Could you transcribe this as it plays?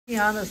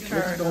Tianna's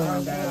turn. It's going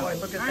Oh down. boy,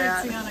 look at All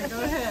that. right, Tianna,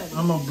 go ahead.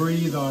 I'm gonna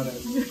breathe on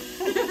it.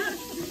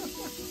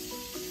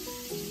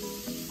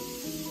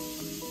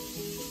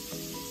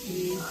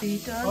 Easy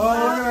done. Oh, look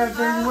at that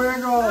thing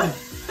wiggle.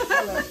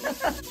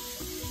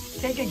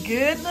 Take a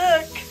good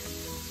look.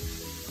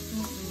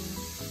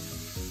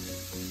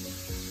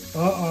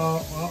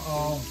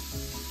 Uh-oh.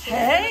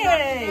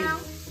 Hey!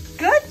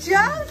 Good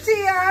job,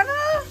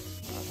 Tianna!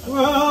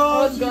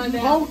 Well, it's going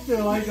down. poked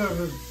it like a...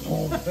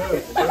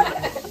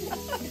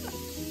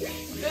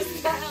 The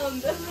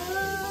sound.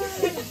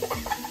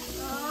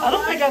 I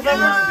don't think I've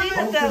ever seen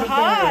it that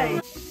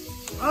high.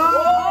 Oh!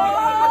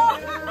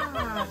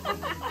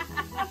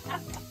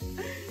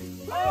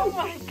 Oh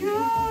my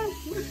gosh!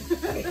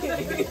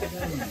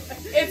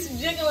 It's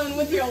jiggling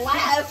with your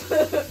laugh.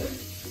 What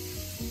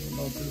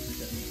about this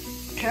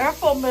guy?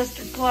 Careful,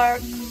 Mr.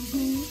 Clark.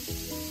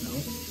 No.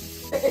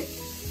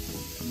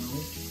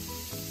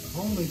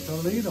 Holy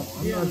Toledo.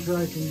 I'm not sure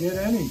I can get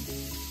any.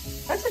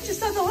 That's what you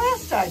said the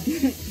last time.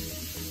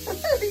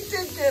 He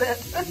did get it.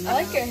 I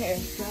like your hair.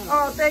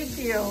 Oh, thank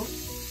you.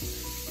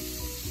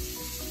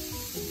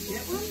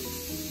 Get one?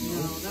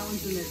 No, that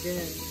one's in there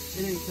dead.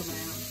 It ain't coming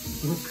out.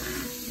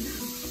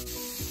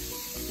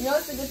 You know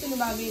what's the good thing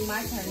about being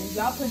my turn is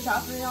y'all put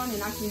chocolate on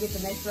and I can get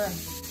the next row.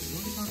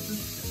 What about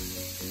this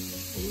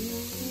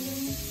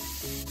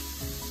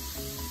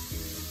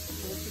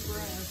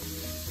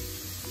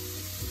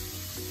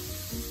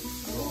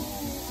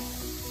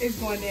It's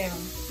going down.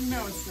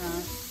 No, it's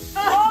not.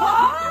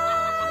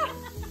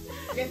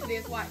 Yes, it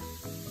is. Why?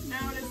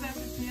 Now it is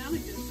after Tianna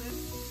gets it.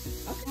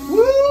 guy?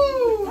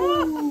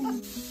 Woo!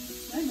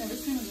 I've never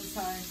seen it this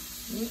high.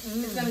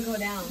 It's gonna go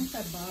down. What's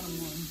that bottom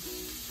one?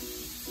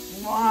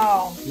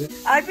 Wow.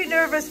 I'd be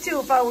nervous too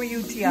if I were you,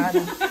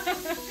 Tianna.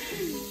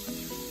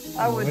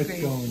 I would It's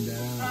be. going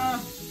down.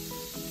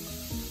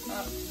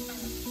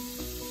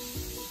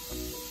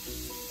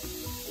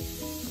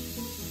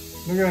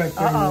 Look at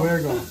that thing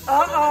wiggle.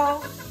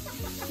 Uh-oh.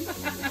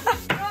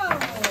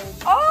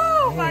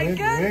 Oh my It's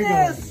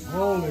goodness. wiggling.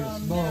 Holy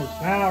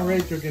smokes. Now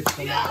Rachel gets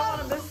the I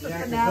missed the Yeah,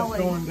 'cause finale. it's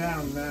going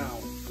down now.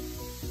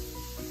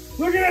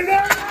 Look at it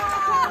now!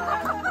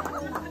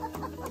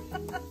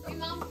 Hey,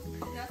 Mom.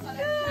 That's how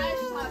that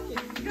trash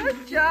talking. Good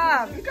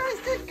job. You guys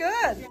did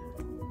good.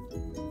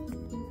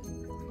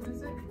 What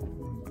is it?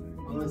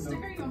 Oh, the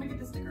sticker? You want me to get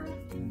the sticker?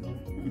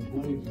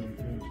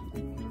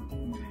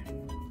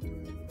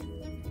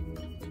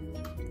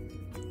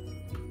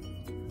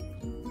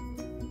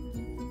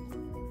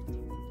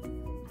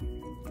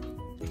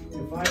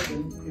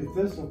 If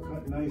this will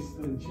cut nice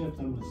thin chips,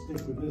 I'm gonna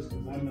stick with this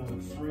because I'm not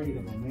afraid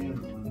of a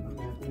mandolin. But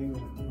that thing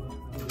that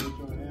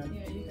Rachel had.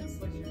 Yeah, you can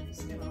slick your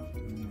skin off.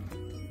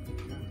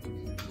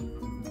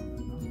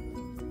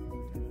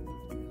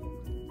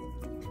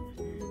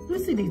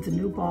 Lucy needs a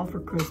new ball for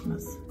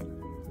Christmas.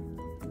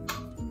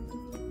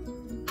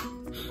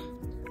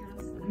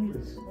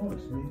 Holy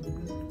smokes, man.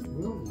 This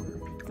will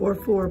work. Or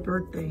for her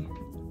birthday.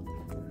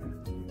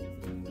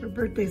 Her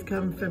birthday's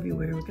coming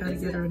February. We gotta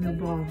get her a new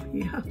ball.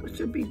 Yeah, it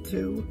should be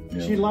 2.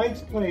 She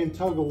likes playing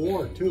tug of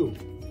war too.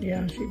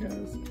 Yeah, she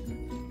does.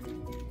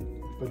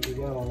 But you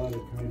got a lot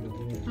of kind of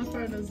How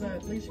far does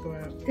that leash go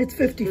out? It's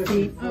 50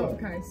 feet. Oh,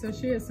 okay. So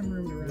she has some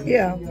room to run.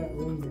 Yeah. She got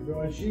room to go,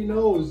 and she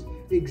knows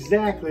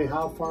exactly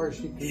how far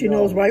she can go. She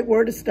knows right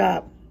where to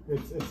stop.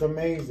 It's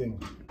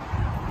amazing.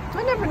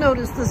 I never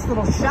noticed this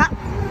little shop.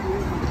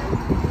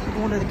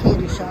 Going to the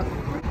candy shop.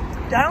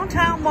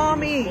 Downtown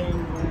Mommy.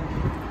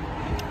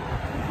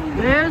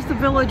 There's the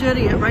Village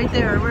Idiot right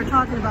there. We're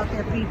talking about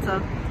that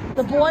pizza.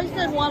 The boys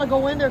didn't want to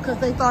go in there because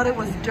they thought it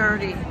was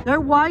dirty. They're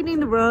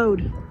widening the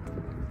road.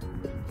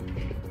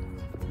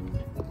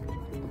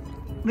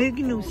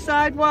 Making new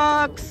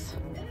sidewalks.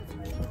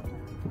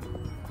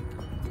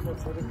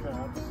 For the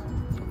cops.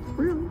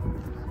 Real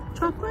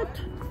chocolate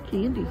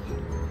candy.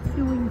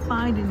 See what we can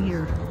find in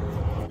here.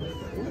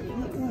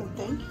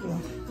 Thank you.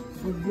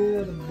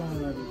 Forget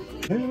about it.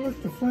 Hey,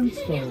 look, the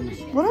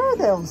Flintstones. What are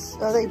those?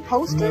 Are they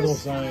posters? Metal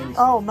signs.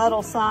 Oh,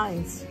 metal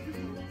signs.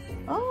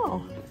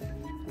 Oh.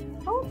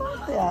 How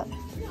about that?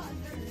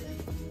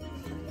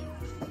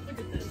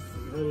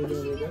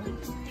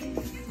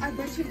 I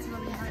bet you it's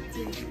really hot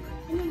too.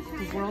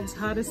 The world's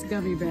hottest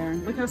gummy bear.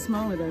 Look how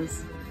small it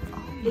is.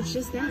 It's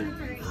just that.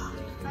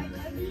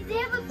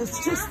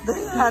 It's just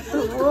that,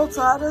 the world's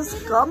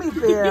hottest gummy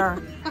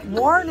bear.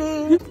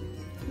 Warning.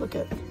 Look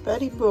at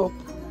Betty Boop.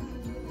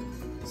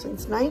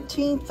 Since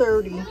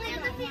 1930.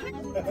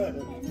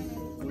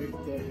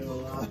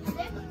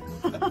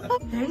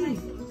 Hey,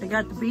 they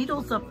got the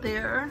Beatles up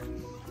there.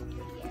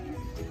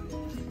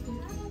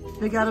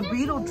 They got a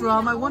Beatle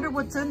drum. I wonder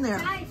what's in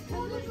there.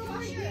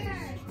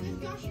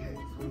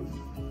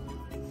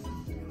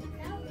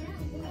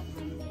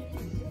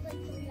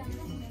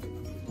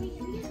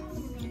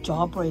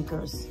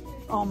 Jawbreakers.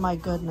 Oh my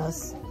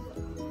goodness.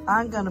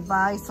 I'm gonna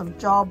buy some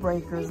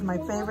Jawbreakers, my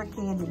favorite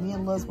candy. Me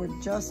and Liz were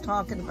just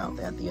talking about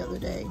that the other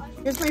day.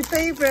 Here's my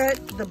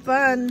favorite, the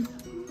bun.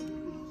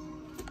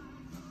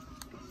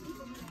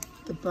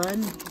 The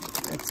bun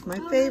That's my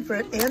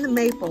favorite. And the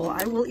maple.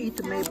 I will eat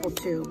the maple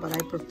too, but I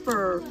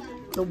prefer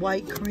the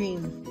white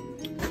cream.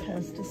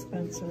 Past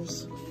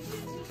dispensers.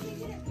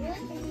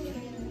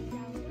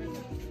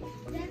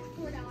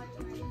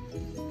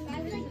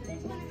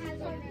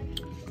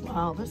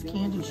 Wow, this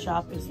candy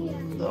shop is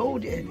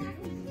loaded.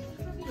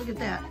 Look at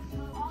that.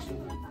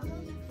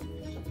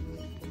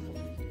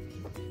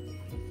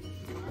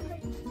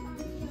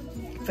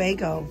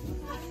 Faygo.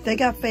 They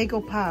got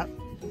Faygo Pop.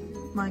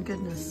 My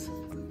goodness.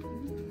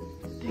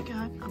 They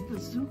got a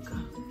bazooka.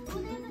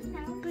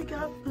 They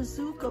got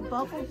bazooka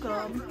bubble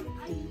gum.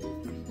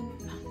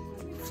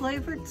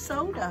 Flavored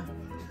soda.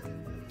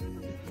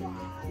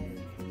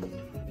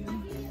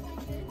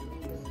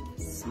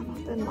 Osama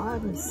bin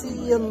Laden.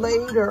 See you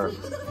later.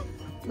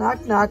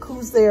 Knock, knock.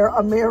 Who's there?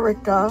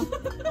 America.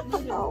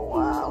 Oh,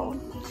 wow.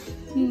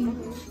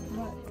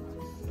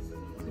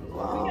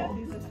 Wow.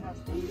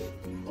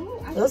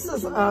 This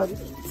is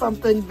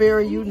something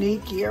very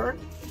unique here.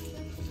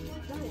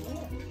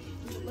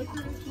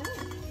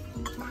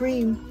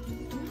 Cream.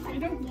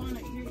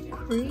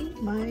 Cream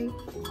my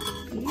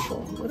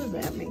people. What does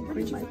that mean?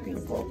 Cream my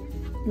people.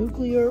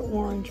 Nuclear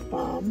orange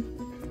bomb.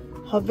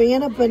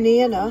 Havana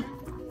banana.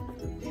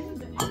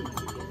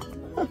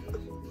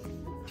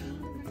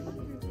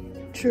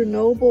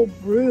 Chernobyl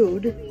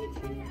brewed.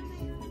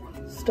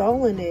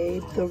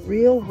 Stalinade. The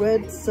real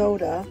red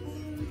soda.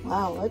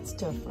 Wow, that's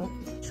different.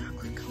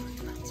 Chocolate colored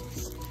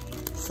pretzels.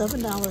 $7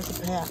 a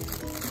pack.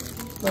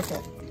 Look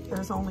at,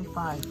 there's only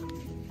 5.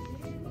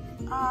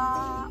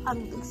 I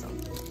don't think so.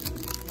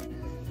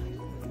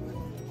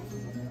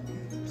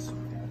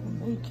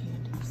 Homemade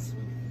candies.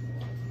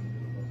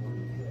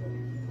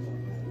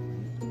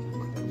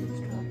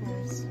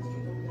 Strawberries.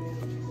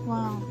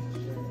 Wow.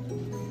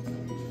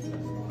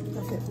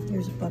 Look at,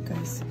 here's a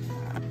Buckeyes.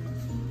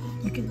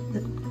 You can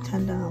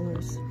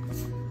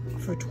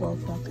 $10 for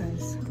 12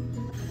 Buckeyes.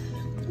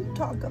 You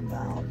talk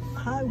about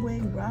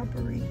highway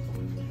robbery.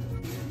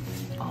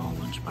 All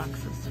lunch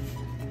boxes.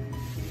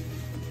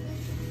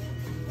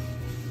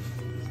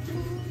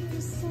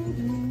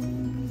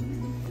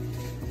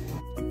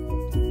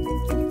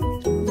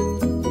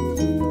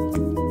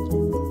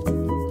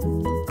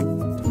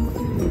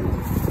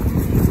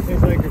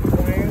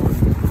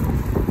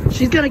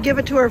 She's gonna give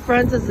it to her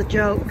friends as a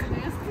joke.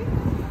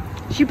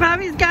 She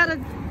probably's gotta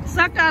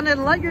suck on it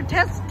and let your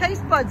taste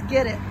buds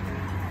get it.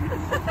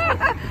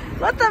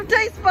 Let them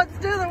taste buds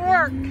do the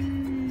work.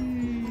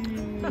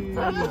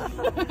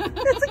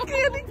 It's a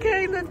candy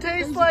cane that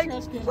tastes like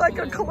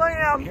a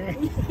clam.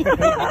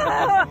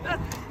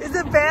 Is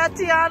it bad,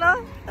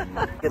 Tianna?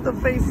 Look at the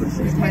faces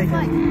she's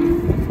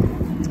making.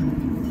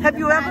 Have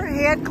you ever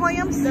had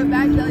clams? The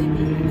bad jelly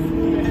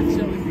beans.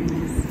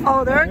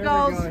 Oh, there it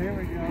goes. Here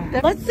we go.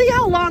 Let's see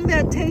how long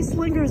that taste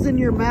lingers in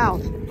your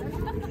mouth.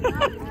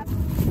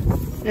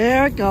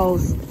 There it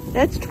goes.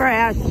 It's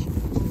trash.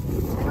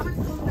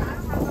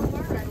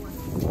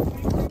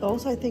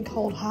 Those I think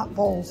hold hot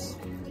bowls.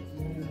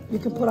 You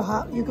can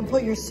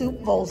put your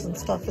soup bowls and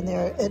stuff in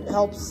there. It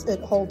helps.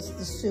 It holds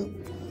the soup,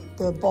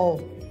 the bowl.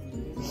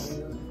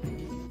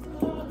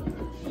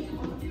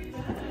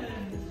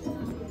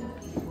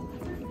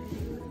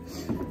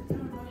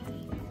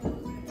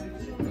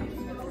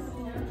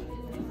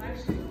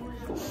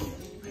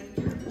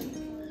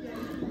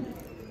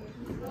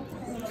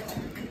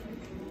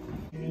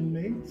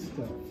 Handmade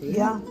stuff.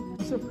 Yeah,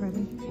 those are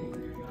pretty.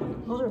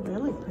 Those are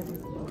really pretty.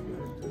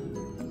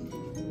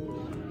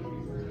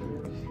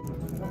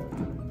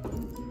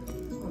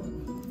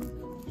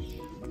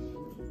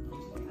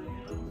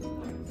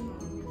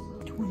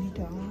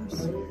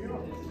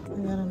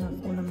 I got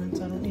enough ornaments.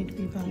 I don't need to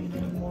be buying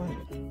anymore.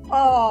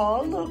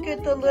 Oh, look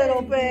at the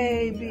little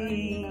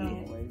baby.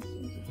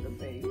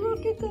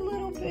 Look at the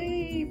little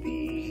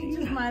baby.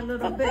 She's my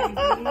little baby.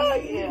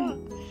 Yeah.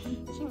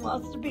 She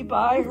wants to be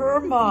by her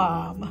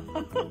mom.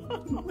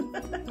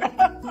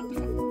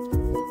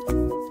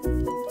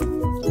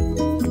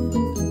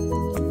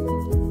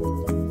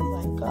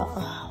 Like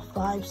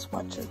 5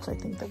 sweatshirts I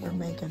think that we're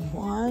making.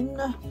 1,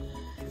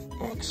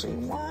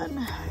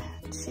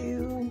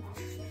 2,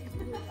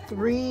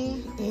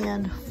 3,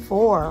 and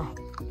 4.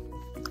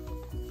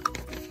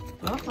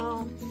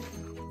 Uh-oh.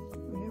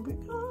 Here we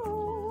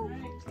go.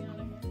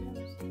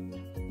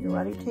 You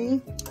ready,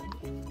 T?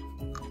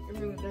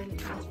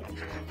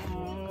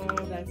 Oh,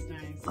 that's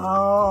nice.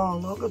 Oh,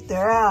 look at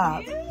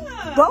that.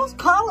 Yeah. Those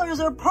colors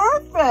are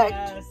perfect.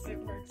 Yes, it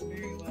works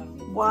very well.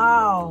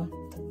 Wow.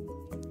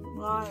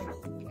 Nice.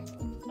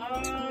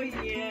 Oh,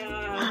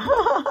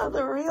 yeah.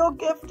 The real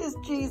gift is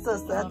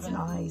Jesus. That's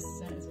Love it. Nice.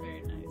 That is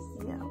very nice.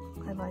 Yeah,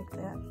 I like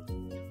that.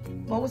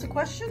 What was the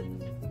question?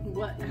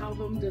 What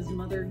album does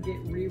Mother get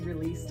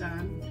re-released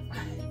on?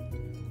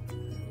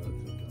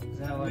 Is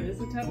that like It is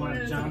a tough one. one It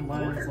of is John a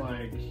Lennon's quarter.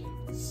 like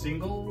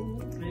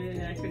single?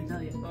 I couldn't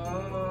tell you.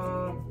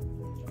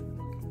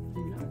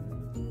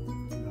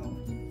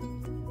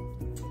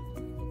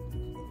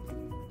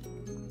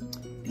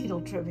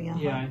 Beatle Trivia.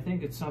 Yeah, I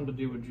think it's something to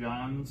do with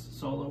John's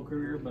solo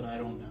career, but I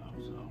don't know.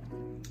 So,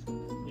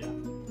 yeah.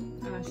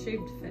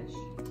 Shaved fish.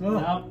 Oh,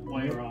 Nope,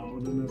 way wrong.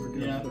 would have never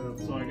guessed Yeah, that.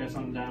 so I guess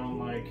I'm down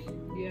like.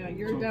 Yeah,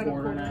 you're To a down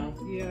quarter now?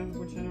 Yeah,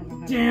 which I don't know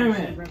how Damn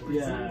to it! represent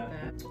Yeah.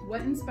 that.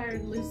 What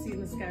inspired Lucy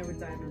in the Sky with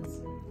Diamonds?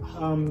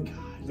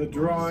 The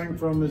drawing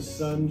from his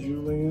son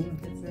Julian.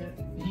 That's it.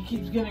 He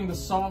keeps getting the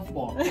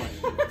softball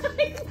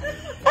questions.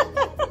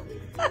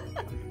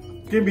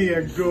 Give me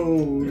a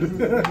gold.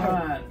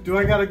 What? Do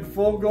I got a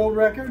full gold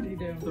record? You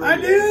do. I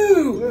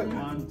do!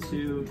 1,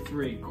 2,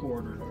 3,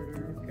 quarter.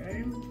 Quarter,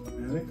 okay.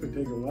 Man, it could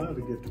take a while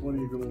to get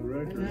 20 gold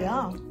records.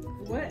 Yeah.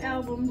 What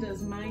album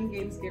does Mind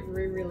Games get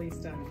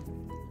re-released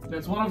on?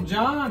 That's one of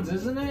John's,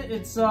 isn't it?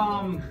 It's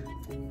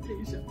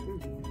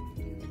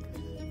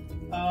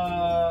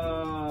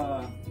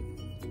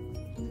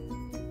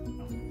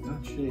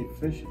Not shaved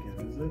fish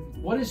again, is it?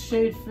 what is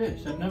Shade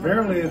Fish? I've never.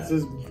 Apparently heard it's that.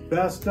 his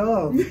best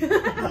of.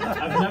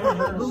 I've never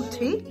heard of.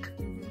 Boutique?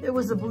 It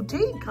was a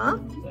boutique, huh?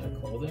 Is that a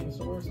clothing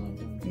store or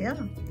something? Yeah.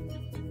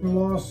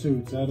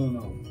 Lawsuits, I don't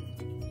know.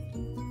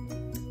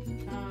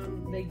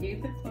 They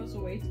gave their clothes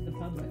away to the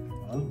public.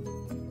 Oh, I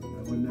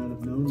would not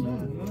have known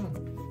that. Oh,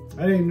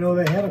 I didn't even know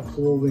they had a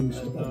clothing I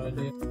had no store.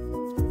 idea.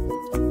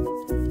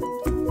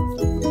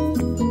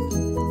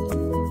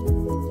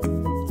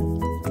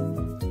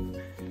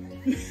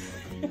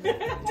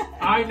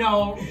 I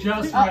know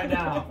just right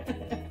now.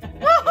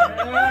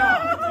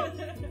 Yeah.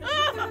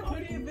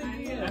 What do you think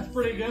he is? That's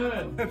pretty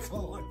good. That's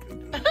all I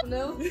can do.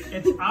 No.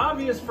 It's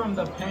obvious from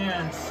the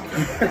pants.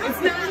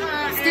 It's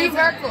not Steve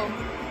Urkel.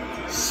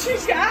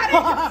 She got it!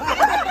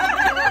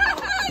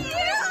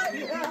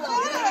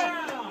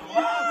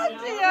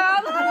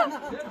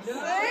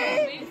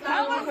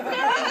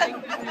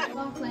 I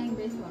love playing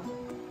baseball.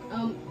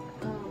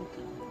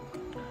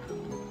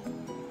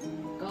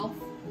 Golf.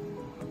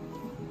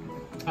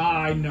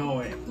 I know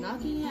it.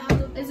 Knocking it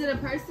out. Is it a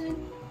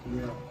person?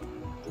 Yeah.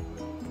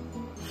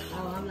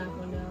 Oh, I'm not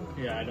gonna know.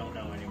 Yeah, I don't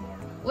know anymore.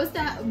 What's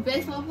that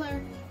baseball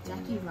player?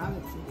 Jackie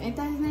Robinson. Ain't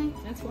that his name?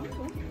 That's one.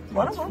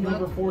 One of them.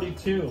 Number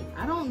 42.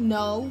 I don't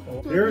know.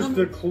 Here's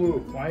the clue.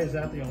 Why is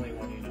that the only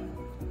one you know?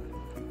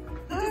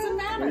 Doesn't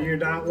matter. You're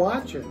not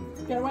watching.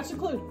 You gotta watch the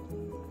clue.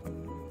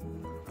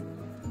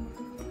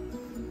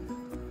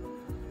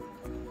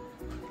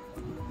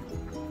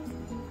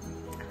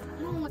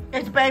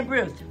 It's Babe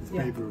Ruth.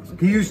 Yeah. Babe Ruth.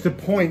 He used to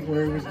point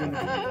where he was going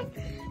to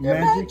be. They're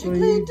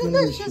magically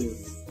delicious.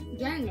 delicious.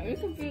 Dang, you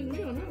confused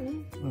me on that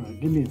one. All right,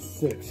 give me a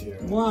 6 here.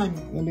 One.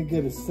 Let me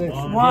get a 6.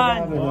 One. Get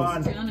out of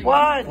One. this.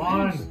 One.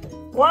 One.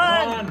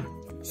 One.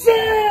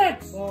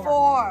 6!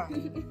 4.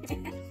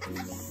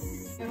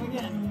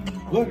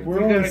 Look, we're We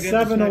gotta only get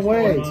 7 this next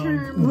away.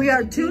 one. We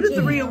are 2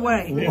 to 3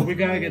 away. Yeah, we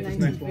gotta get this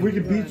next one. We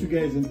could beat you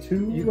guys in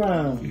 2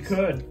 rounds. You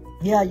could.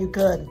 Yeah, you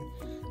could.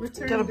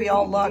 Return Gonna be to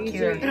all luck DJ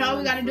here. And all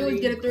we gotta do is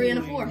get a 3 and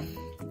a 4.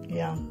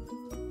 Yeah.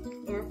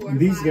 Or a 4 And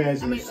these 5.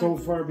 guys I are mean, so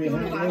far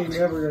behind, they ain't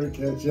never going to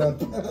catch up.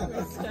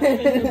 they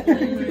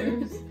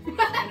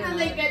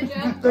get you.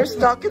 They're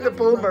stuck in the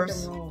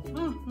boomers.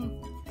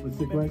 What's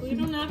the We question?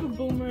 don't have a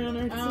boomer on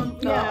our team. Uh-uh.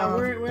 Yeah,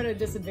 we're at a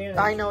disadvantage.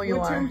 I know you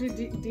what are. term did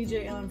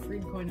DJ Ellen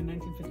Freed coin in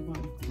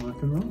 1951?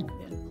 Rock and roll.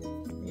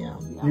 Yeah.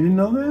 You didn't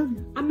know that?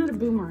 I'm not a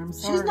boomer, I'm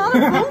sorry. She's not a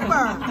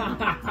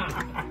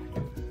boomer.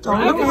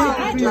 Don't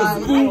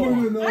apologize.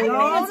 Boomer, no. I can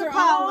answer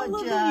all of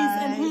these and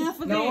apologize. half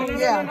of No, these. no, no,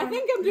 Yeah. no, I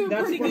think I'm doing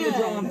That's pretty from the good.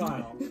 drawing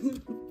pile.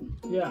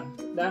 Yeah,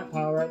 that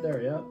pile right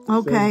there, yeah.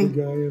 Okay. Says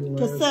the guy in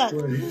last Cassette.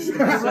 place.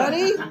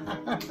 Ready?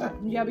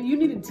 Yeah, but you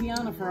needed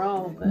Tianna for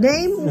all of this.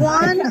 Name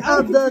one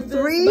of the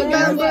 3 But I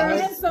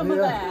members. had some of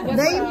that.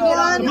 Name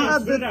one Come on,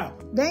 of spit it the out.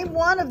 Name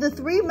one of the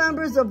 3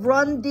 members of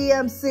Run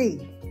DMC.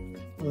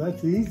 Well,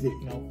 that's easy.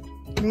 No.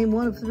 Name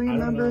one of 3 I don't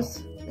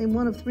members. Name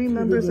one of 3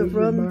 members of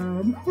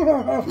Run.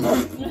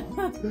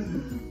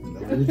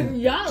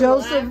 Y'all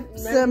Joseph laugh.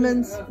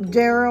 Simmons,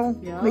 Daryl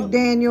Yep.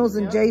 McDaniels,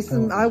 and Yep.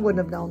 Jason. I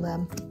wouldn't have known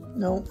them.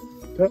 No.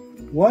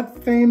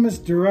 What famous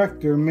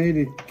director made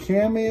a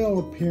cameo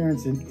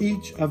appearance in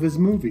each of his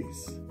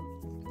movies?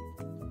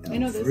 I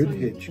know this Alfred one.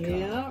 Hitchcock.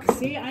 Yeah.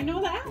 See, I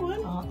know that one.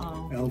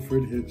 Uh-oh.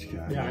 Alfred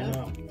Hitchcock. Yeah, I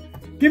know.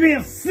 Give me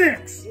a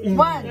 6.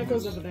 That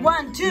goes over there.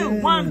 1, 2,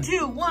 1,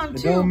 2, 1, It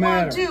 2, don't 1,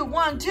 matter. 2,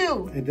 1,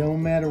 2. It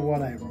don't matter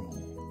what I roll.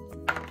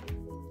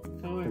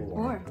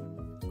 4.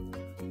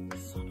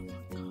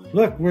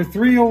 Look, we're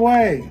 3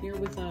 away. You're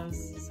with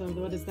us. So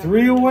what is that?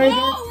 3 away, they're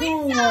Oh,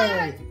 2 we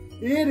away.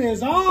 It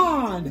is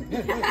on.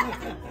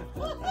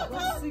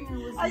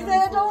 I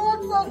said, don't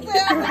look so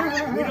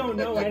sad. We don't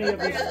know any of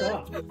this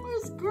stuff. We're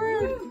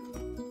screwed.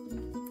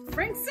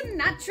 Frank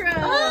Sinatra.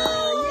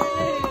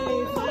 Oh!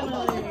 Yay!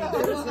 Finally. Get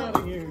us out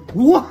of here.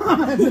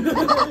 1.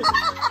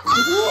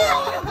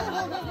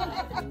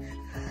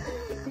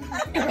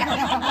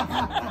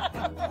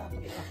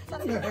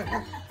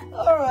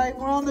 All right,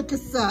 we're on the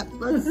cassette.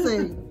 Let's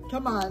see.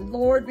 Come on,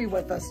 Lord, be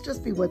with us.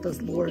 Just be with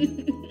us, Lord.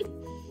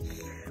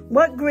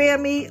 What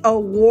Grammy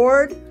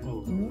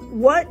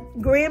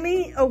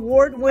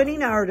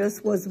Award-winning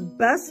artist was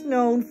best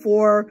known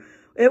for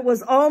It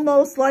Was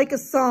Almost Like a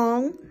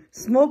Song,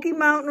 Smoky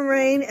Mountain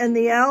Rain, and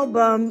the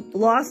album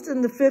Lost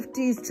in the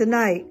 50s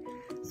Tonight?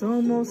 It's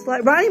almost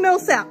like Ronnie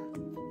Millsap.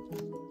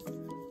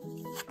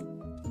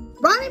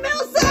 Ronnie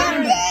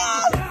Milson!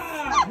 Yes!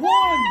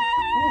 One!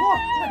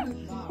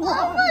 Oh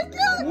my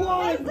God!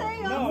 One!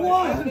 Isaiah! No, I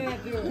One!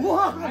 can't do it.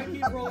 One! I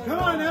keep rolling. Come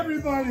on,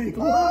 everybody! If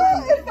I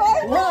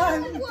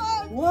One!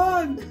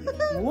 won,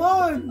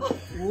 One!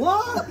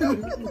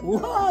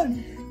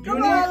 One!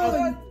 Come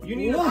on! You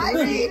need One. a I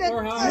 3 need it.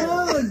 or higher.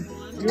 One!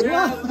 You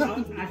have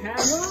I have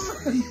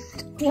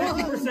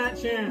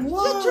 50% chance.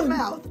 Shut your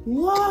mouth.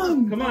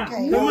 One! Come on,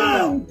 Okay. come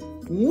on.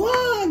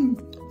 One!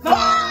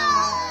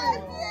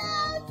 5!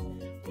 Yes!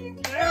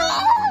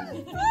 Yes!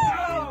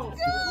 Oh,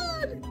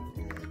 good!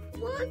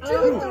 1,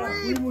 2,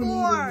 3, 4.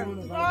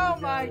 Oh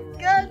my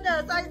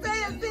goodness!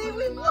 Isaiah, see,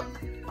 we won.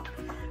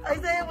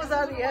 Isaiah was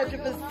on the edge of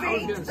his I was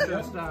seat. getting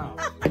stressed out.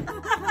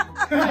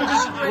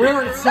 We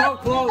were so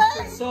close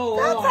for so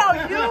long. That's how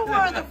you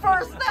were the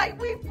first night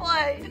we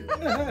played.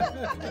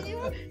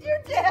 Your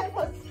dad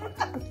was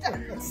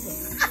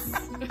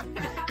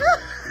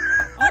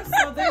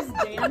Also, there's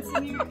dance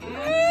in your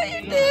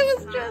Your dad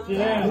was just.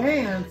 Yeah.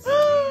 Dance!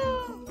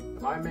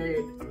 If I made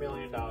 $1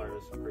 million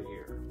per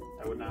year,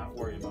 I would not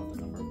worry about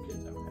the number of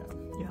kids I would have.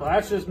 Yeah. Well,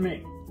 that's just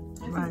me. I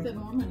think Right. the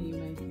more money you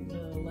make, the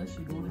less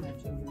you want to have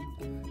children.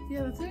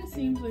 Yeah, that's what it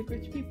seems like.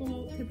 Rich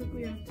people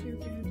typically have 2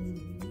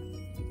 kids.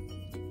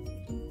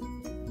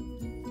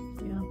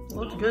 Yeah.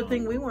 Well, it's a good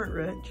thing we weren't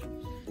rich.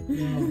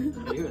 You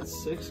had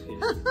 6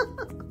 kids.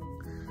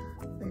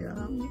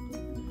 Yeah.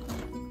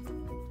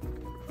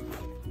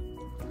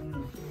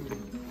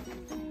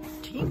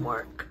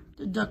 Teamwork.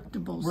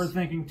 Deductibles. We're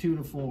thinking 2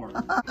 to 4. 4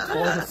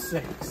 to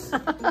 6. I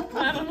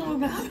don't know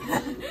about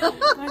that.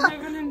 I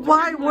haven't enjoyed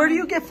Why? Where do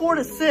my you get 4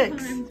 to 6?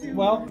 time too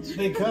Well, much.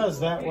 because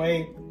that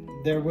way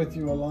they're with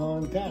you a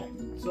long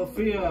time.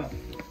 Sophia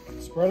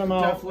Spread them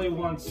out definitely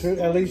wants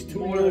at least 2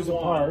 more years than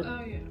one. apart.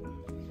 Oh yeah.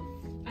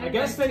 I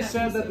guess they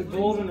said that the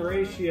golden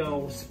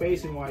ratio,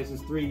 spacing wise,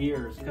 is 3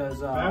 years. Because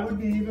That would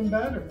be even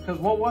better.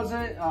 what was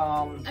it?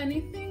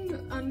 Anything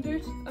under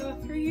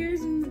 3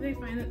 years and they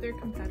find that they're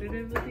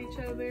competitive with each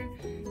other,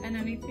 and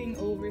anything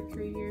over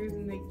 3 years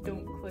and they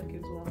don't click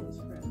as well as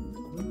friends.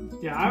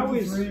 Yeah, I 3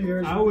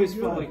 years always would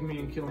be felt good. like me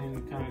and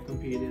Killian kind of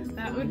competed.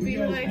 That would You be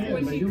guys like did,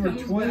 when but he you were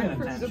comes back twins.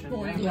 from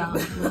deployment. Yeah,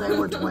 they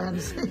were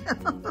twins.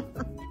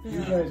 You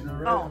guys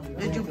are Oh, ready.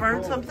 did you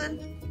burn something?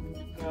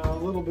 A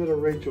little bit of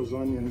Rachel's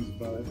onions,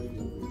 but I think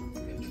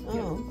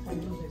Oh,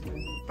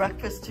 okay.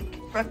 Breakfast,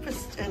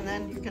 and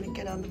then you're gonna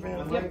get on the I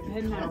rail. like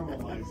heading to out.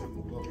 caramelize it a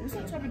little. What's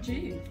that type of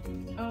cheese?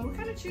 Oh, what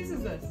kind of cheese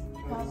is this?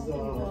 That's,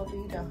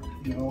 Velveeta.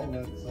 no,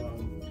 that's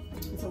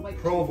It's a white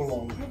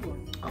provolone.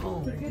 provolone. Oh,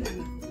 Good,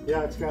 isn't it?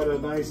 Yeah, it's got a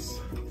nice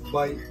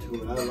bite to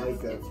it. I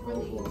like that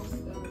provolone.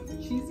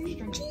 Cheesy?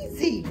 Stringy.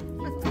 cheesy.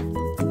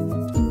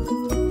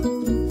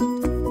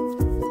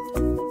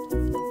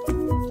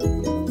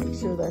 Make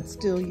sure that's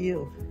still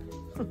you.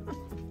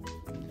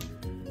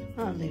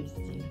 Oh,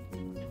 Lucy.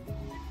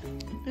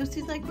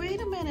 Lucy's like,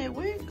 wait a minute,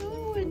 we're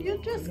going. You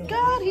just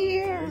got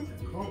here.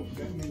 Oh,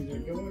 that means they're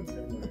going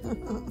somewhere.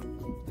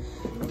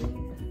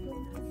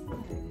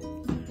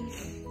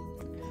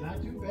 It's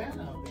not too bad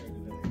out there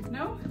today.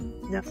 No?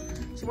 No,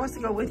 she wants to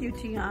go with you,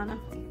 Tianna.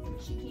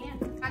 She can.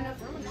 Got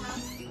enough room in the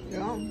house.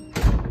 Yeah.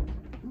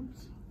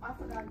 I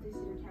forgot this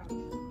is your couch.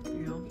 Yeah.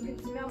 You can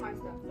smell my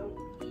stuff. Don't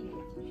eat it.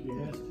 She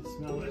has to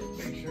smell it,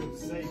 make sure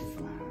it's safe.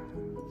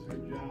 It's her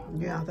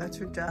job. Yeah, that's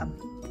her job.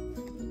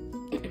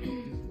 Yeah, it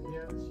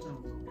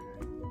smells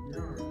okay.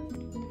 You're all right.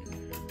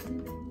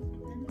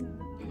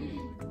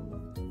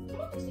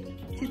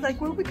 She's like,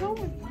 where are we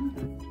going?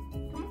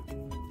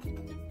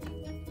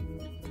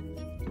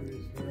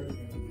 It's very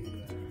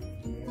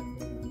gonna be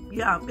there.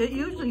 Yeah, it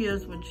usually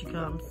is when she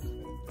comes.